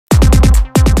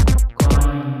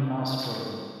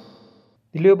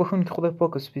د لوی بخښونکي خدای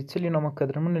پاک سپېڅلي نامه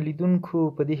قدرمنو لیدونکو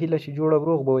په دې هیله چې جوړ او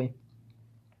روغ به وئ.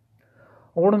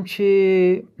 غواړم چې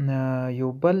یو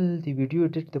بل د ویډیو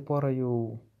ایډیټ دپاره یو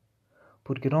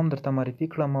پروګرام درته معرفي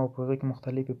کړم او په هغې کې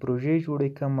مختلفې پروژې جوړې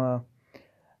کړم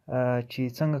چې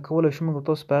څنګه کولی شو موږ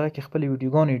تاسو په هغه کې خپلې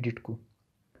ویډیوګانې ایډیټ کړو.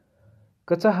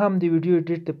 که څه هم د ویډیو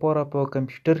ایډیټ دپاره په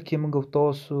کمپیوټر کې موږ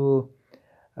تاسو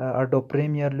اډوب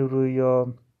پریمیر لرو یا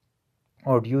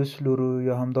آډیوس لرو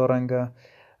یا همدارنګه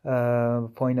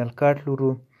فاینل کټ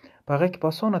لرو، په هغه کې په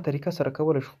اسانه طریقه سره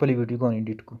کولی شو خپلې ویډیوګانې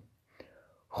ایډیټ کړو.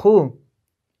 خو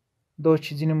دا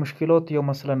چې ځینې مشکلات یا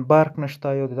مثلا برق نشته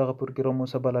یا د دغه پروګرامونو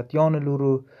څخه بلدتیا نه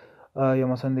لرو یا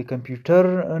مثلا د کمپیوټر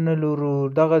نه لرو،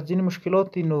 دغه ځینې مشکلات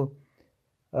دي. نو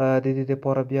د دې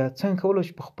دپاره بیا څنګه کولی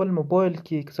شو په خپل موبایل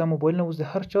کې، که څه موبایلونه اوس د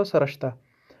هر چا سره شته،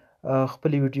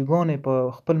 خپلې ویډیوګانې په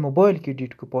خپل موبایل کې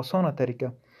ایډیټ کړو په اسانه طریقه.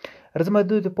 راځم د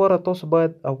دې دپاره تاسو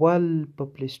باید اول په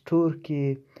پلی سټور کې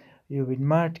یو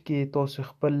ویډماټ کې تاسو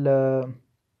خپل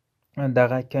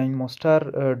دغه کاین ماستر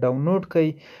ډاونلوډ کړئ.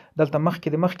 دلته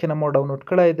مخکې نه ما ډاونلوډ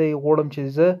کړی دی. غواړم چې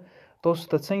زه تاسو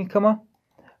ته څنګه کومه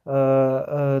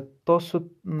تاسو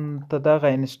ته دغه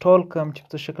انسټال کړم چې په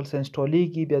څه شکل سره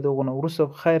انسټالیږي. بیا د هغو نه وروسته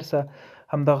خیر سه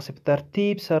همدغسې په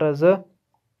ترتیب سره زه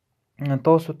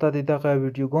تاسو ته د دغه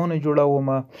ویډیوګانې جوړوم.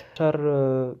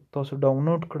 تاسو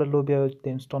ډاونلوډ کړلو، بیا د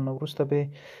انسټال نه وروسته به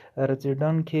راځئ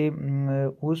ډن کې.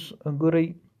 اوس ګورئ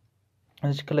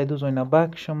چې کله د ځای نه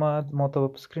بیک شم ما ته به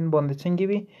په سکرین باندې څنګه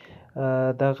وي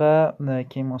دغه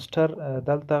کی ماستر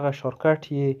دلته هغه شارکټ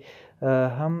یې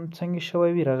هم څنګه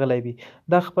شوی وي راغلی وي.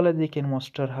 دا خپله د کی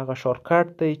ماستر هغه شارکټ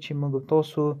دی چې موږ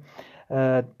تاسو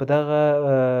په دغه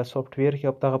سافټویر کې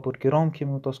او په دغه پروګرام کې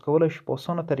موږ تاسو کولی شو په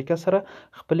اسانه طریقه سره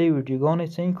خپلې ویډیوګانې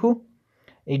څنګه کړو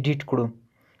ایډیټ کړو.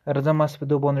 راځم هسې په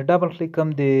دې باندې ډبل کلیک کوم.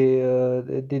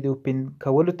 د اوپن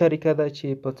کولو طریقه ده چې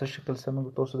په څه شکل سره موږ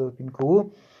تاسو د اوپن کوو.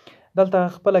 دلته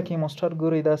خپله کی ماستر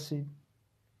ګورئ داسې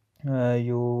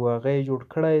یو هغه یې جوړ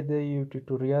کړی دی، یو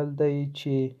ټیټوریال دی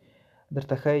چې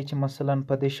درته ښایي چې مثلا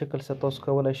په دې شکل سره تاسو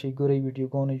کولی شئ ګورئ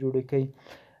ویډیوګانې جوړې کړئ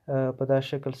په دا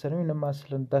شکل سره. وینم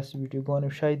مثلا داسې ویډیوګانې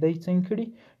شاید دی څنګه کړي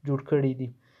جوړ کړي دي.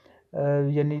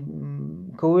 یعنی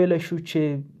که وویلی شو چې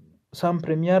سم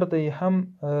پریمیر دی، هم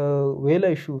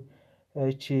ویلی شو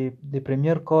چې د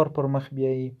پریمیر کار پر مخ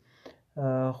بیایي،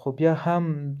 خو بیا هم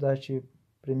دا چې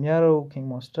پریمیر او کینګ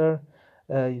ماستر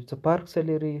یو څه فرق څه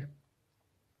لري،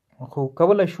 خو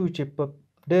کولی شو چې په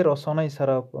ډېر اسانۍ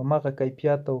سره په همغه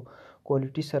کیفیت او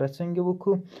کوالټي سره څنګه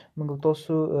وکړو موږ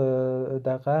تاسو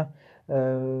دغه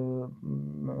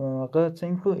هغه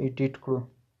څنګه کړو ایډیټ کړو.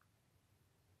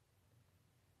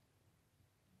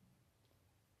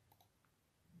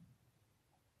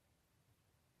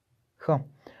 ښه،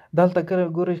 دلته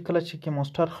ګورئ کله چې کی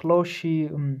ماستر خلاص شي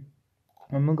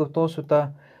موږ تاسو ته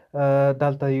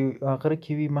دلته هغه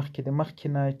کې وي مخکې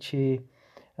نه چې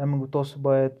موږ تاسو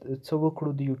باید څه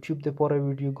وکړو. د یوټیوب دپاره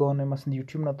ویډیوګانې مثلا د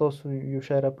یوټیوب نه تاسو یو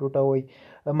شی راپلوډوئ،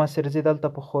 مثلا راځئ دلته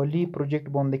په خالي پروجیکټ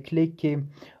باندې کلیک کې.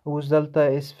 اوس دلته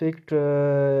اسفیکټ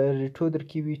ریټو در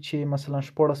کې وي چې مثلا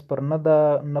 14 پر 9 ده،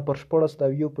 9 پر 14 ده،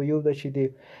 1 په 1 ده چې د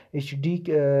ایچ ډي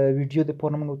ویډیو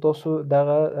دپاره موږ تاسو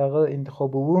دغه هغه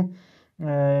انتخابوو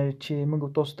چې موږ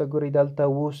تاسو ته ګورئ دلته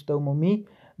اوس د عمومي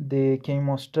د کی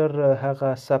ماستر هغه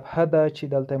صفحه ده چې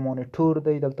دلته مانیټور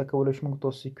دی. دلته کولی شو موږ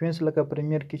تاسو سیکوینس لکه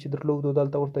پریمیر کې چې درلودو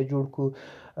دلته ورته جوړ کړو.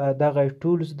 دغه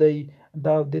ټولز دی،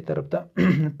 دا دې طرف ته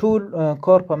ټول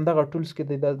کار په همدغه ټولز کې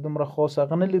دی. دا دومره خاص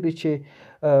هغه نه لري چې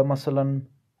مثلا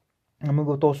موږ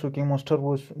تاسو کی ماستر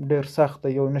اوس ډېر سخت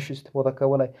دی یا نشو استفاده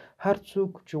کولی. هر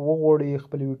څوک چې وغواړي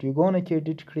خپلې ویډیوګانې کې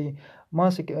ایډیټ کړي،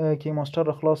 ماسې کی ماستر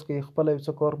خلاص کړئ، خپله یو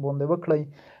څه کار باندې وکړئ،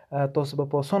 تاسو به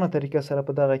په اسانه طریقه سره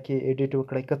په دغه کې ایډیټ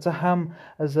وکړئ. که څه هم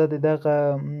زه د دغه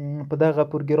په دغه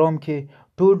پروګرام کې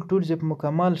ټولز په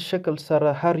مکمل شکل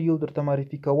سره هر یو درته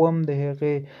معرفي کوم، د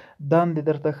هغې دندې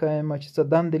درته ښیم چې څه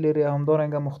دندې لري،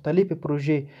 همدارنګه مختلفې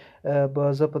پروژې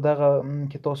به زه په دغه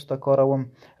کې تاسو ته کاروم.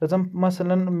 راځم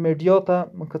مثلا میډیا ته،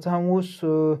 که څه هم اوس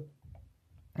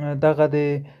دغه د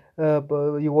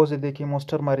یوازې د کی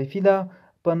ماستر معرفي ده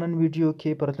په نن ویډیو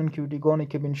کې، په راتلونکي ویډیوګانو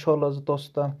کې به انشاءالله زه تاسو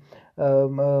ته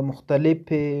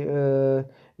مختلفې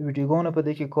ویډیوګانې په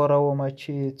دې کې کاروم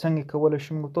چې څنګه کولی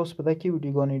شو موږ تاسو په دې کې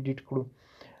ویډیوګانې ایډیټ کړو.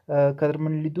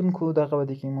 قدرمن لیدونکو دغه به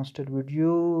د کی ماستر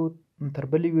ویډیو تر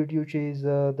بلې ویډیو چې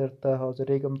زه درته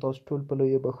حاضرېږم تاسو ټول په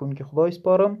لویه بخښونکي خدای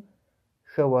سپارم.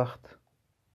 ښه وخت.